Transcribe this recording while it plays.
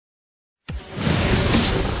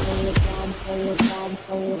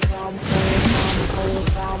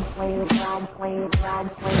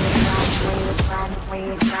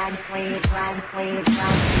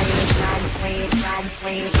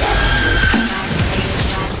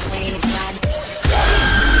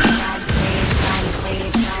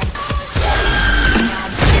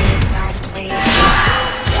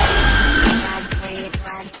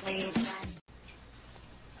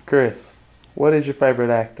Chris, what is your favorite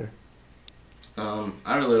actor?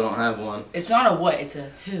 I really don't have one. It's not a what, it's a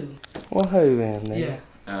who. Well, who then?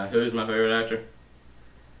 Yeah. Who's my favorite actor?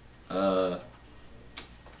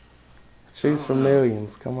 Choose from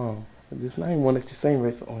millions. Come on. Just name one that you've seen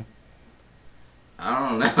recently. I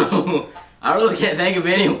don't know. I really can't think of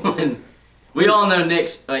anyone. We all know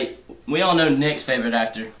Nick's. We all know Nick's favorite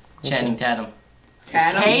actor, Channing Tatum.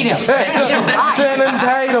 Tatum. Channing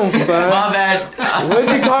Tatum, son. My bad. What'd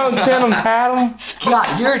you call him, Channing Tatum?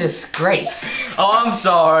 God, you're a disgrace. Oh, I'm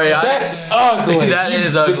sorry. That's ugly. That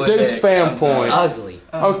is ugly. Dude's Nick. fan I'm sorry. point. Ugly.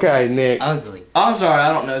 Okay, Nick. Ugly. I'm sorry. I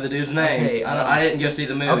don't know the dude's name. Okay, I didn't go see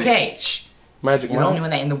the movie. Okay, shh. Magic You're the only Mike.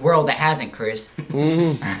 one that in the world that hasn't, Chris.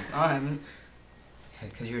 Mm-hmm. I haven't.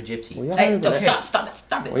 Because you're a gypsy. Well, y'all Hey, even-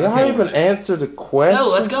 stop it. Well, y'all even answer the question. No,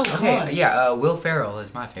 let's go. Come on. Yeah, Will Ferrell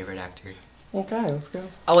is my favorite actor. Okay, let's go.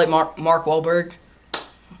 I like Mark Wahlberg.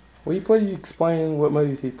 Will you please explain what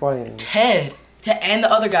movies he played in? Ted, and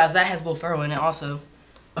the other guys, that has Will Ferrell in it also.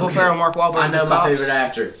 Will Ferrell, Mark Wahlberg. I know the my cops. favorite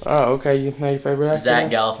actor, Oh, okay. You know your favorite actor?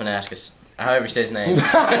 Zach Galifianakis. However you say his name.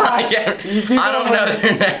 I don't know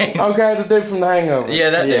their name. Okay, the dude from The Hangover. Yeah,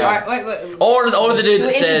 that dude. Alright, wait. Or the dude Should that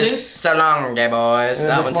we says, introduce? "So long, gay boys." Yeah,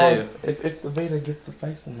 That this one too. If the Vita gets the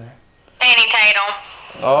face in there. Channing Tatum.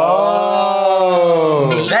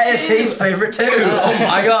 Oh. That is Heath's favorite too. Oh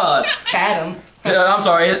my god. Tatum. I'm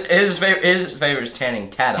sorry. His favorite is Channing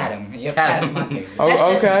Tatum. Tatum. Yep, Tatum. Tatum's my favorite.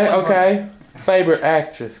 Oh, That's okay. Favorite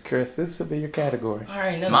actress, Chris. This should be your category.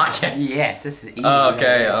 Alright, no. My cat. Yes, this is easy.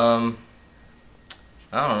 Okay.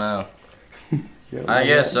 I don't know. I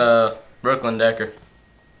guess Brooklyn Decker.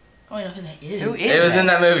 I don't know who that is. Who is It was that? in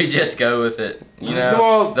that movie. Just go with it. You Come know,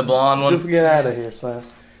 on, the blonde one. Just get out of here, son.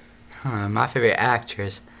 My favorite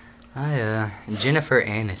actress, Jennifer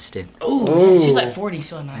Aniston. Ooh, she's Ooh. like 40,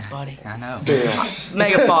 still a nice body. I know. Yeah.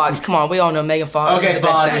 Megan Fox, come on, we all know Megan Fox Okay, is the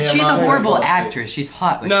best body, actress. yeah, She's my a horrible favorite. actress. She's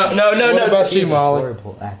hot. But No, she's no, no, What no. about you, a Molly?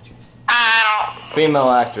 horrible actress. Female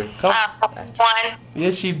actor. One.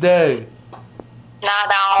 Yes, you do. No,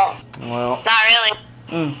 I Well, don't. Not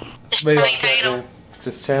really. Just be Channing like that Tatum. then.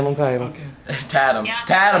 Just Channing Tatum. Okay. Tatum. Yeah.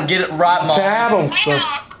 Tatum. Get it right, Mom. Tatum, I son.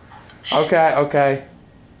 know. Okay.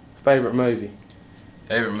 Favorite movie.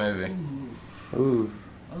 Favorite movie. Ooh.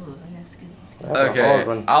 Oh, that's good. That's a Okay, hard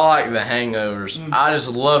one. I like the Hangovers. I just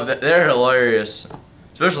love that. They're hilarious.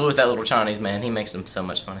 Especially with that little Chinese man. He makes them so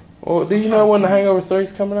much funny. Well, do you know when The Hangover 3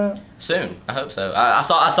 is coming out? Soon. I hope so. I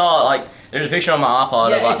saw like, there's a picture on my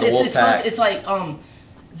iPod of like the wolf pack. it's like,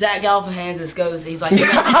 Zach Galifianakis goes, he's like,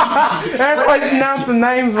 Everybody's announcing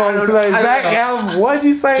names wrong today. Zach Galif, what'd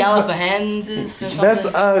you say? Galifianakis or something. That's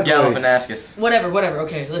ugly. Galifianakis. Whatever,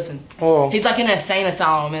 okay, listen. Oh, He's like in an insane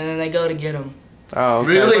asylum, and then they go to get him. okay.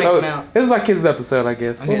 Really? So, Break 'em out. this is like his episode, I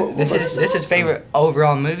guess. Okay, What- this what- is his favorite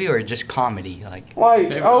overall movie or just comedy? Like, Like,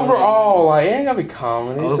 overall, like, it ain't gotta be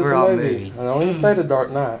comedy. It's Overall just a movie. movie. I don't even say The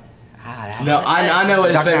Dark Knight. No, I know what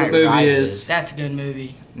his Dark favorite Knight movie Rises. is. That's a good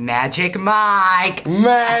movie. Magic Mike.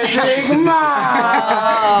 Magic Mike!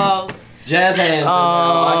 Oh, Jazz hands.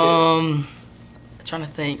 I'm trying to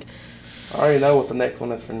think. I already know what the next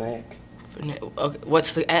one is for Nick. Okay,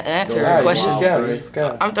 what's the answer Go or ahead, question? Just go, just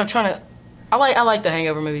go. I'm trying to. I like the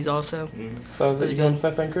Hangover movies also. So is it you doing the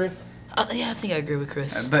same thing, Chris? Yeah, I think I agree with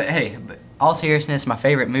Chris. But hey, all seriousness, my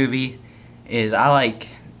favorite movie is I like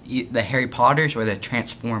the Harry Potters or the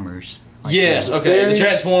Transformers. Like Yes, the okay. The series?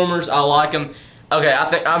 Transformers, I like them. Okay, I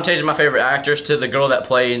think I'm changing my favorite actress to the girl that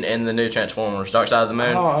played in the new Transformers, Dark Side of the Moon.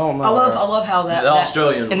 I don't know. I love how that The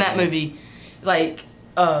Australian in that one. movie, like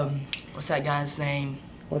what's that guy's name?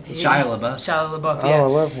 What's his Shia LaBeouf. Shia LaBeouf. Oh, I Yeah,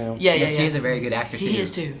 love him. yeah. He is a very good actor too. He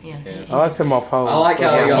is too. Yeah. I liked him off Holes. I like how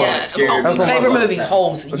so- he got Yeah. scared. Oh, That's one of favorite my- movie,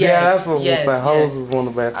 Holes. Yes. Yeah, that's what yes, we'll say. Holes yes. is one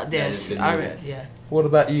of the best. Yes, good I movie. yeah. What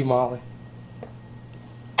about you, Molly?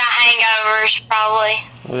 The Hangovers, probably.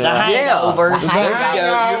 Hangovers. The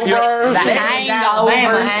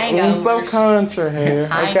Hangovers. Hangovers. I'm so country here.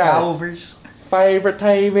 Okay. Hangovers. Favorite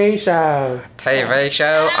TV show? TV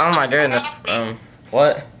show? Oh my goodness.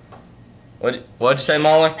 What? What'd you say,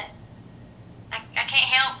 Molly? I can't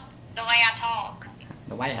help the way I talk.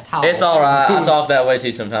 The way I talk. It's alright. I talk that way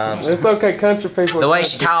too sometimes. It's okay, country people. The way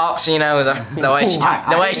she talks, you know, the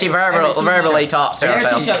way she verbally talks to Favorite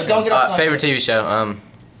herself. TV show, don't get off Favorite TV show,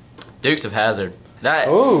 Dukes of Hazzard.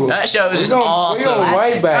 Ooh. That show is We just going awesome.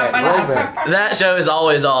 way back, way back. That show is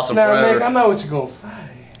always awesome. Now, forever. Nick, I know what you're gonna say.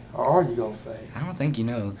 Or are you gonna say? I don't think you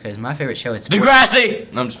know, because my favorite show is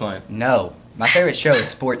Degrassi. No, I'm just playing. No, my favorite show is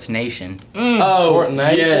Sports Nation. Oh, Sport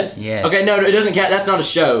Nation? yes. Yes. Okay, no, it doesn't count. That's not a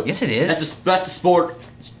show. Yes, it is. That's a sport.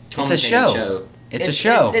 It's a show. It's a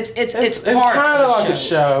show. It's It's part kind of of like a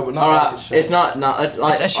show, but not All like right, a show. it's not. It's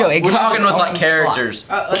like It's a show. It We're has talking its with like own characters.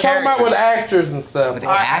 We're talking about with actors and stuff. With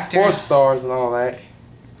Like actors? sports stars and all that.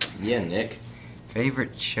 Yeah, Nick.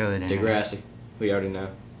 Favorite show then? Degrassi. We already know.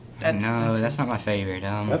 No, that's not my favorite.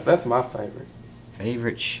 That's my favorite.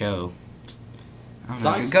 Favorite show. I don't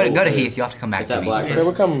Science know. Go school, to too. Heath. You'll have to come back Get to that me. black Okay,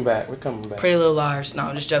 we're coming back. We're coming back. Pretty Little Liars. No,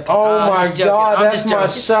 I'm just joking. Oh I'm my just joking. God, I'm that's just my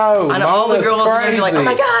joking. show. I know all the Mona's girls are gonna be like, oh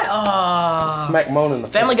my crazy. god, Smack Mona in the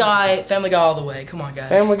Family face. Guy all the way. Come on, guys.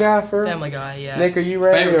 Family Guy for Family Guy, yeah. Nick, are you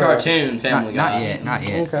ready? Favorite or- cartoon, Family Not Guy. yet. Not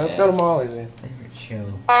yet. Okay, let's go to Molly then. Favorite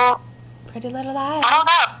show. Pretty Little Liars. I don't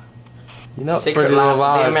know. You know it's Secret Pretty Life Little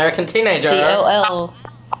of the Liars. American Teenager. PLL.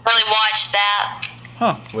 Really watched that.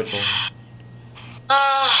 Which one?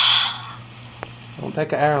 Don't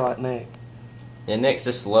take an arrow like Nick. Yeah, Nick's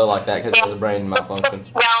just slow like that because he has a brain malfunction.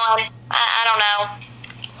 Going. I don't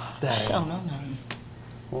know. Dang. Oh, no.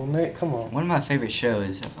 Well, Nick, come on. One of my favorite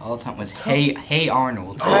shows of all time was Hey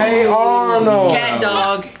Arnold. Hey Arnold. Cat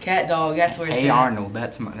Dog. That's where it's Hey at. Arnold.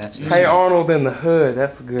 That's Hey Arnold in the Hood.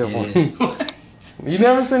 That's a good Yeah. one. You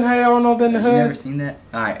never seen Hey Arnold in the You Hood? never seen that?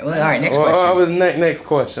 All right. Well, all right. Next Well, question. next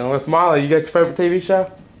question. Let's Molly. You got your favorite TV show?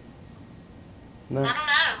 No. I don't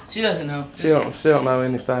know. She doesn't know. She don't know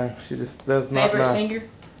anything. She just does not Favorite know. singer?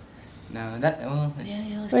 No, that. Well, Yeah,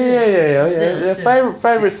 let's do Yeah, it. yeah. Let's do it, let's do it.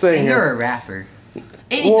 Favorite singer singer. or rapper?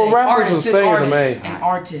 Anything. Well, rapper's artist, a singer to artist, me. An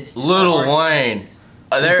artist. Little Artist.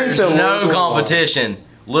 Wayne. There is He's a no Lil competition.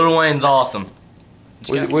 Little Wayne's awesome.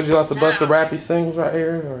 Would you like to bust the rappy singles right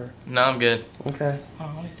here? Or? No, I'm good. Okay.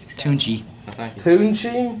 Oh, let me fix that. Tunchi. Oh, thank you.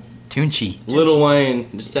 Tunchi? Tunchi. Little Wayne.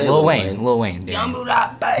 Just say Lil Wayne. Lil Wayne. Damn. Young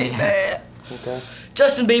Buddha, baby. Okay.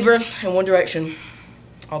 Justin Bieber in One Direction.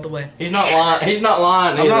 All the way. He's not lying. He's not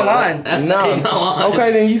lying. I'm not either. lying. That's No. He's not lying.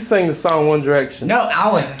 Okay, then you sing the song One Direction. No,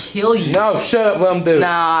 I would kill you. No, shut up. Let him do it.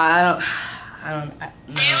 Nah, I don't.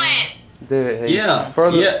 Do it. Do it. Heath. Yeah.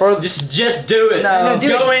 For the, yeah. For the, Just do it. No, do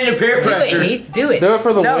Go it. into peer Do it, pressure. Heath. Do it. do it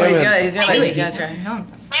for the No, women. he's gonna Do it, try. Heath. No. Do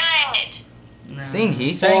it. No. Sing,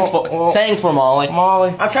 Heath. Sing for Molly.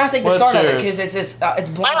 Molly. I'm trying to think the What's start of it yours? because it's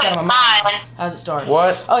blank Maroon out of my mind. 5. How's it start?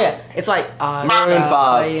 What? Oh yeah, it's like Maroon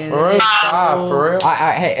 5. Maroon 5, for real?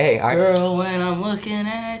 Hey, all right. Girl, when I'm looking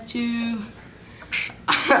at you.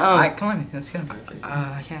 All right, come on, let's go.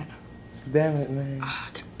 I can't. Damn it, man.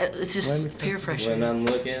 It's Let me just think. peer pressure. When I'm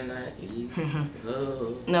looking at you.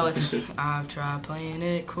 Oh. No, it's I've tried playing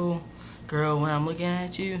it cool, girl. When I'm looking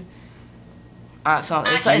at you. So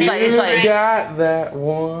it's like You got that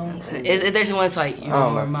one. there's one that's like I don't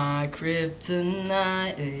know. you're my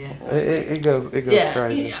kryptonite. Yeah. It goes Yeah,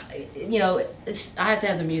 crazy. you know, it's I have to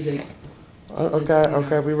have the music.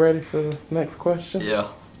 Okay, we ready for the next question? Yeah.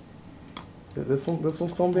 This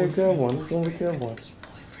one's gonna be a good one. This one's a good one.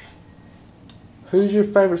 Who's your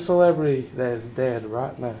favorite celebrity that is dead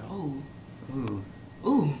right now?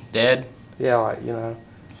 Ooh. Dead? Yeah, like, you know.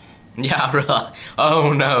 Yeah, really.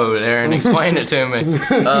 Oh no, Aaron, explain it to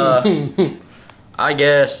me. I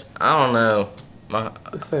guess I don't know.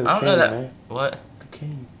 Let's say the I don't king, know that. man. What? The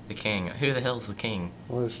king. The king. Who the hell's the king?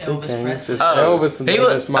 Well, there's two Elvis kings. Presley. There's Elvis and he then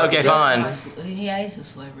was- there's Michael okay, Jackson. fine. Yeah, he's a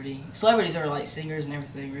celebrity. Celebrities are like singers and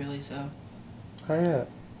everything, really. So. Hurry up.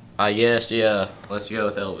 I guess yeah. Let's go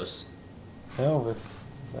with Elvis. Elvis.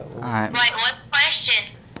 That All was- right. Wait, what question?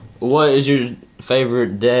 What is your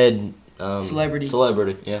favorite dead Celebrity.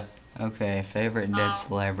 Celebrity, yeah. Okay, favorite dead Oh.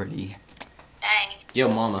 celebrity. Dang. Yo,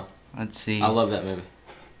 Mama. Let's see. I love that movie.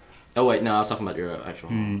 Oh wait, no, I was talking about your actual.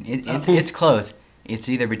 It's close. It's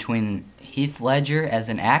either between Heath Ledger as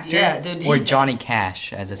an actor Yeah, dude, or Heath- Johnny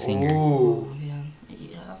Cash as a singer. Ooh.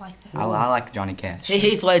 Yeah, I like that. I like Johnny Cash.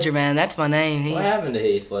 Heath Ledger, man, that's my name. What happened to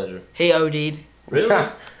Heath Ledger? He OD'd. Really?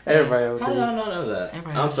 Everybody How will did do. I not know that?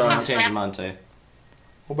 Everybody I'm sorry, I'm knows. changing mine too.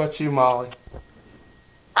 What about you, Molly?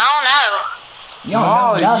 I You don't know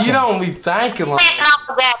Molly, nothing. you don't be thinking don't know. like It's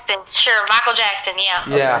Michael Jackson. Sure, Michael Jackson, yeah.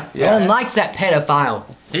 Yeah, Ellen yeah. likes that pedophile.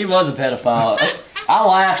 He was a pedophile. I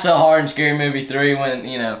laughed so hard in Scary Movie 3 when,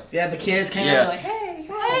 you know. Yeah, the kids came Yeah. out like, hey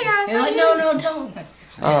guys, and like, no, don't.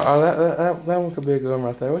 That one could be a good one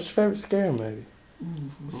right there. What's your favorite scary movie?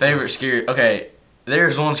 Favorite scary. Okay,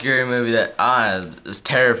 there's one scary movie that I was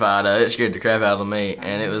terrified of. It scared the crap out of me,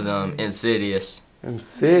 and it was Insidious.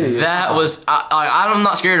 Insidious. That was I'm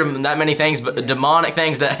not scared of that many things, but demonic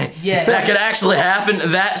things that Yeah. that could actually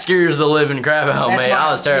happen. That scares the living crap out of That's me. why-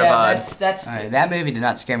 I was terrified. Yeah, that's All right, that movie did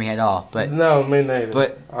not scare me at all. But No, me neither.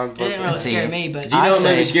 But- I'm it didn't really Let's see. scare me, but Do you know what I'd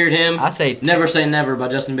movie say- scared him? I say Never Say Never by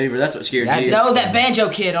Justin Bieber. That's what scared That you. no, that banjo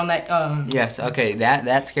kid on that. Yes, okay,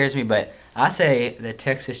 that scares me. But I say the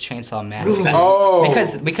Texas Chainsaw Massacre Oh,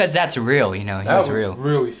 because that's real. You know, he that was was real.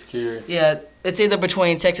 really scary. Yeah, it's either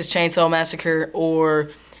between Texas Chainsaw Massacre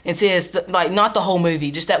or it's like not the whole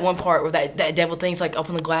movie, just that one part where that devil thing's like up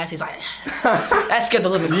on the glass. He's like, that scared the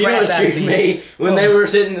living You know crap what out of scared me. me? When they were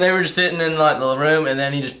just sitting in like the room, and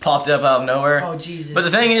then he just popped up out of nowhere. Oh Jesus! But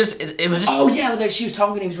the thing is, it was just Oh yeah, when she was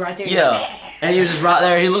talking, he was right there. yeah. And he was just right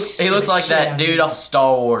there. He looked like that dude off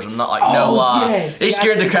Star Wars. I'm not like no Oh, lie. yes, He the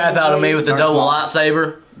scared guy the that crap goes out of me away. with the Darth double Maul.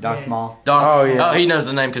 lightsaber. Darth Yes. Maul. Darth. Oh, yeah. Oh, he knows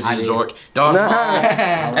the name because I he's a do. dork. Darth Maul.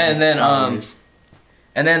 And then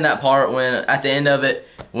and then that part when at the end of it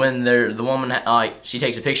when the woman like she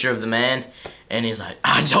takes a picture of the man and he's like,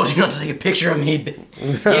 I told you not to take a picture of me.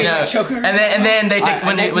 You know. choke her. And then they take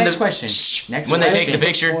next question. Next when they question. take the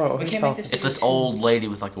picture. Whoa, We he's can't make this. talking. It's this old lady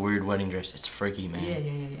with like a weird wedding dress. It's freaky, man.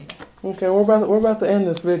 Yeah. Okay, we're about to end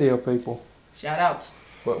this video, people. Shout outs.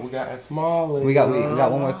 But we got it's Molly. We got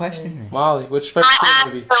one more question. Molly. What's your favorite I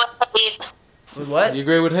movie? With what? You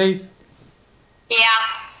agree with Heath? Yeah.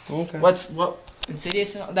 Okay. What?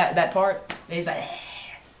 Insidious? And all- that part? He's like.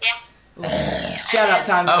 Yeah. Shout out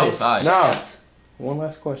time, Oh, guys. nice. No. Shout outs. One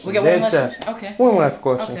last question. We got Dead one last shot. question. Okay. One last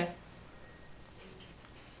question. Okay.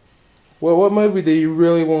 Well, what movie do you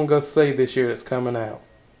really want to go see this year that's coming out?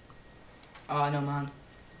 Oh, I know mine.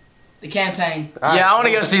 The campaign. Yeah, I want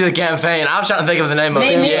to go see the campaign. I was trying to think of the name of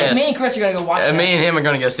it. Yes. Me and Chris are gonna go watch that. Me and him are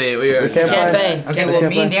gonna go see it. We are. The campaign. Campaign. Okay, Okay, well, well,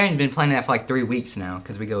 me and Darren's been planning that for like 3 weeks now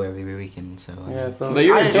because we go every weekend. So Yeah, so But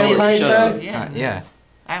you're I a didn't campaign really show. Yeah. yeah.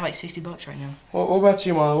 I have like $60 right now. what about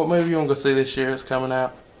you, Molly? What movie you want to go see this year that's coming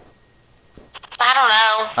out? I don't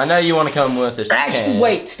know. I know you want to come with us. You Actually, can.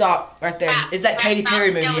 wait, stop right there. Is that Katy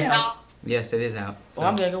Perry movie out? Yes, it is out. Well,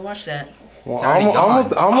 I'm gonna go watch that. Well, It's already I'm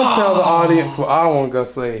gonna tell the Oh. audience what I want to go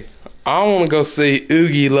see. I want to go see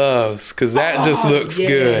Oogie Loves because that just Oh, looks yes.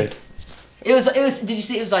 good. It was. Did you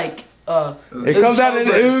see? It was like. It comes out in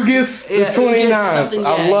August the Yeah, August or 29th. something,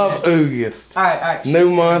 I yeah, love August. All right. New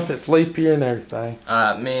month, it's leap year and everything.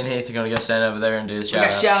 Alright, me and Heath are gonna go stand over there and do the We shout got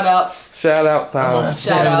outs. shout outs. Shout out time.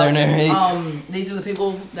 Stand over there now, Heath. These are the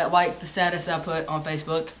people that like the status I put on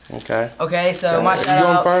Facebook. Okay. Okay, so my You shout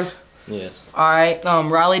going outs. first? Yes. All right,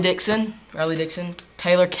 Riley Dixon,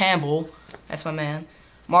 Taylor Campbell, that's my man.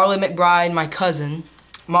 Marley McBride, my cousin.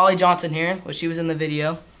 Molly Johnson here, well, she was in the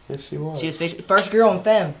video. Yes, she was. She was first girl in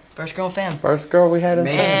F.A.M. First girl in F.A.M. First girl we had in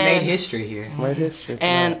Made history here. Made history.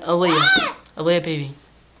 And Aaliyah Peavy.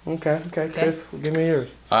 Okay, Chris, give me yours.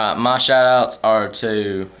 Alright, my shout outs are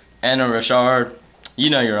to Anna Richard. You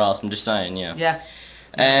know you're awesome, just saying, yeah. Yeah.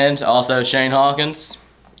 And also Shane Hawkins,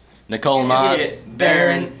 Nicole Knight,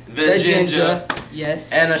 Baron, the Ginger.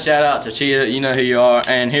 Yes. And a shout out to Cheetah, you know who you are.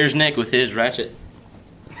 And here's Nick with his ratchet.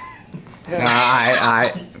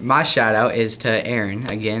 My shout out is to Erin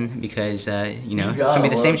again because you know You it's gotta gonna be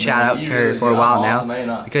the same love shout her, out man. to You her really for a got while awesome, now ain't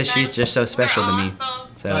I? because she's just so special to me.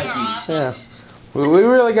 So Yeah. We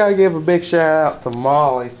really got to give a big shout out to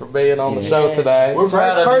Molly for being on the show Yes. today. We're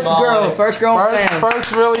proud of First you, Molly. girl in F.A.M.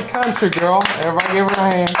 First really country girl. Everybody give her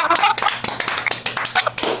a hand.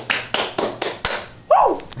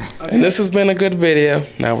 And this has been a good video.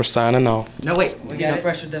 Now we're signing off. no wait, We got it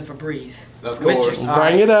fresher than Febreze. Of Which course. is-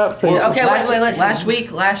 Bring it up. Okay, wait,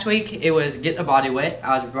 listen. Last week it was Get the Body Wet.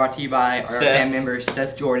 I was brought to you by our Seth. fan member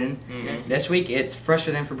Seth Jordan. Yes. This week it's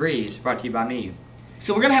Fresher Than Febreze, brought to you by me.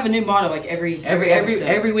 So we're gonna have a new motto like every episode.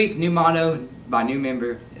 Every week, new motto by new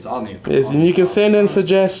member is all new. Yes, and you can send in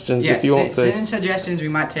suggestions Yeah, if you want send to. in suggestions, we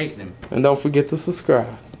might take them. And don't forget to subscribe.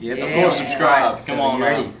 Yep, Yeah. Of course, subscribe. Come So, on, you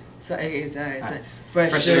ready? So, it's alright. Alright.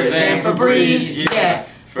 Fresher than Febreze, yeah.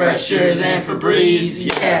 Fresher than Febreze,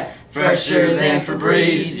 yeah. Fresher than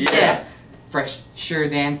Febreze, yeah. Fresher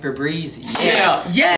than Febreze, Yeah. Yeah.